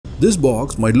This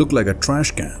box might look like a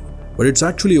trash can, but it's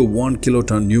actually a 1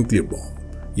 kiloton nuclear bomb.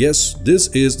 Yes, this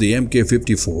is the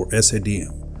Mk-54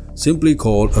 SADM, simply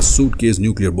called a suitcase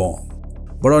nuclear bomb.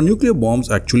 But are nuclear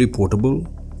bombs actually portable?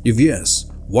 If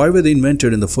yes, why were they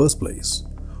invented in the first place?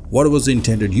 What was the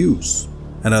intended use?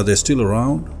 And are they still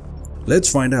around?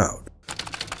 Let's find out.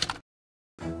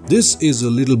 This is a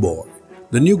little boy,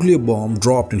 the nuclear bomb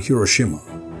dropped in Hiroshima.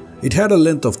 It had a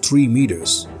length of 3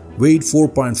 meters, weighed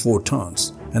 4.4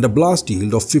 tons, and a blast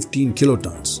yield of 15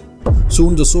 kilotons.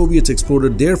 Soon the Soviets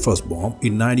exploded their first bomb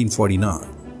in 1949.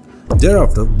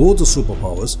 Thereafter, both the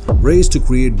superpowers raced to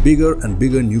create bigger and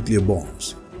bigger nuclear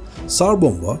bombs. Tsar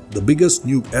Bomba, the biggest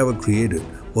nuke ever created,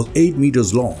 was 8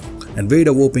 meters long and weighed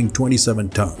a whopping 27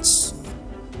 tons.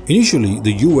 Initially,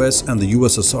 the US and the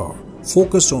USSR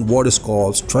focused on what is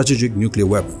called strategic nuclear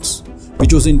weapons,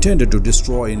 which was intended to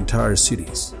destroy entire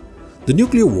cities. The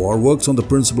nuclear war works on the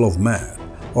principle of MAD,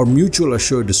 or mutual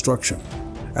assured destruction.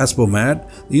 As per MAD,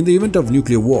 in the event of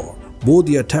nuclear war, both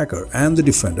the attacker and the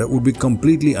defender would be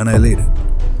completely annihilated.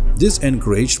 This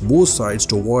encouraged both sides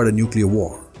to avoid a nuclear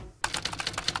war.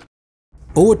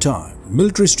 Over time,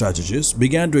 military strategists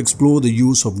began to explore the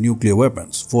use of nuclear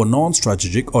weapons for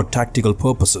non-strategic or tactical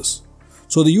purposes.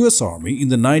 So the US Army in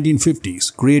the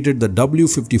 1950s created the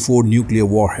W-54 nuclear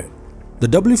warhead. The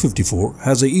W-54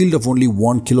 has a yield of only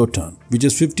 1 kiloton, which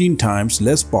is 15 times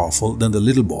less powerful than the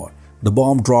little boy, the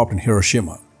bomb dropped in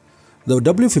Hiroshima. The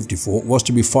W-54 was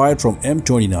to be fired from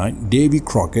M29 Davy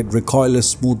Crockett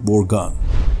recoilless smoothbore gun.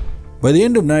 By the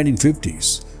end of the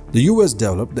 1950s, the US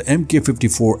developed the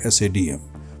Mk-54 SADM,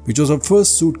 which was a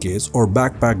first suitcase or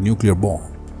backpack nuclear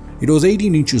bomb. It was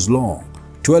 18 inches long,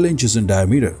 12 inches in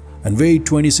diameter, and weighed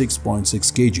 26.6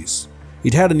 kgs.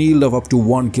 It had a yield of up to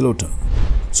 1 kiloton.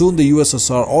 Soon the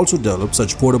USSR also developed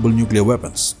such portable nuclear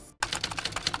weapons.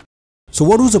 So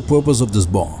what was the purpose of this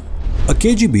bomb? A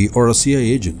KGB or a CIA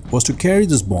agent was to carry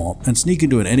this bomb and sneak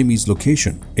into an enemy's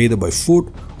location either by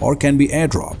foot or can be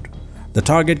airdropped. The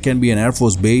target can be an Air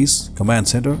Force base, command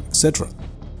center, etc.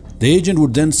 The agent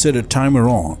would then set a timer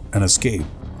on and escape.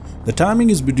 The timing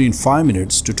is between 5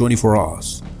 minutes to 24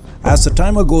 hours. As the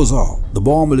timer goes off, the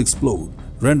bomb will explode,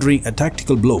 rendering a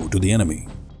tactical blow to the enemy.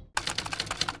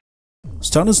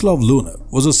 Stanislav Lunev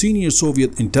was a senior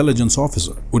Soviet intelligence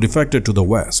officer who defected to the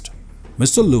West.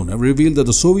 Mr. Lunev revealed that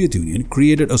the Soviet Union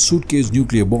created a suitcase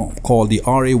nuclear bomb called the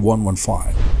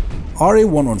RA-115.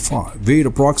 RA-115 weighed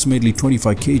approximately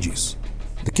 25 kgs.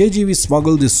 The KGB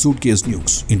smuggled these suitcase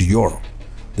nukes into Europe.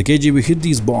 The KGB hid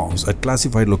these bombs at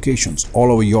classified locations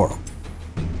all over Europe.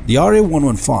 The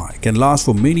RA-115 can last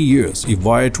for many years if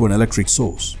wired to an electric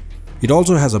source. It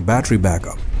also has a battery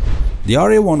backup. The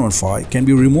RA-115 can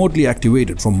be remotely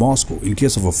activated from Moscow in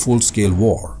case of a full-scale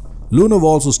war. Lunev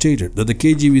also stated that the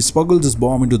KGB smuggled this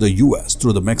bomb into the US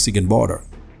through the Mexican border.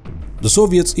 The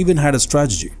Soviets even had a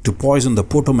strategy to poison the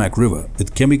Potomac River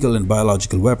with chemical and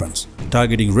biological weapons,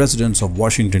 targeting residents of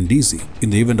Washington, D.C. in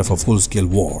the event of a full-scale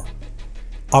war.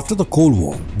 After the Cold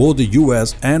War, both the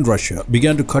US and Russia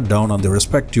began to cut down on their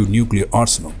respective nuclear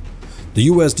arsenal. The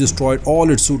US destroyed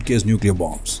all its suitcase nuclear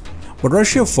bombs, but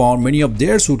Russia found many of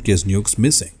their suitcase nukes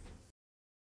missing.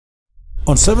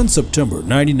 On 7 September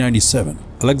 1997,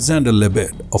 Alexander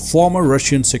Lebed, a former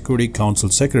Russian Security Council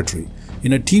secretary,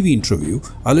 in a TV interview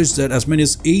alleged that as many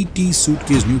as 80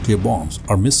 suitcase nuclear bombs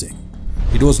are missing.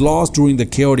 It was lost during the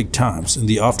chaotic times in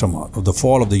the aftermath of the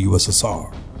fall of the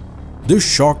USSR. This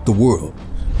shocked the world.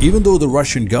 Even though the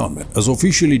Russian government has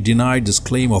officially denied this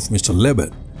claim of Mr.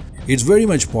 Lebed, it's very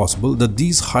much possible that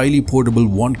these highly portable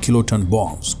 1 kiloton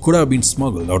bombs could have been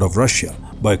smuggled out of Russia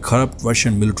by corrupt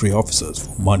Russian military officers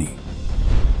for money.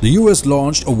 The US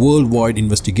launched a worldwide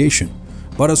investigation,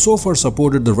 but has so far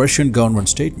supported the Russian government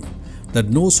statement that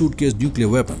no suitcase nuclear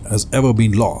weapon has ever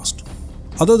been lost.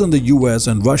 Other than the US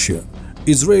and Russia,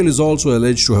 Israel is also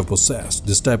alleged to have possessed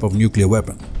this type of nuclear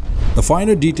weapon. The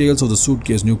finer details of the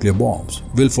suitcase nuclear bombs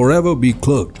will forever be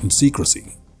cloaked in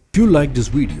secrecy. If you liked this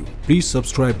video, please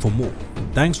subscribe for more.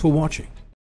 Thanks for watching.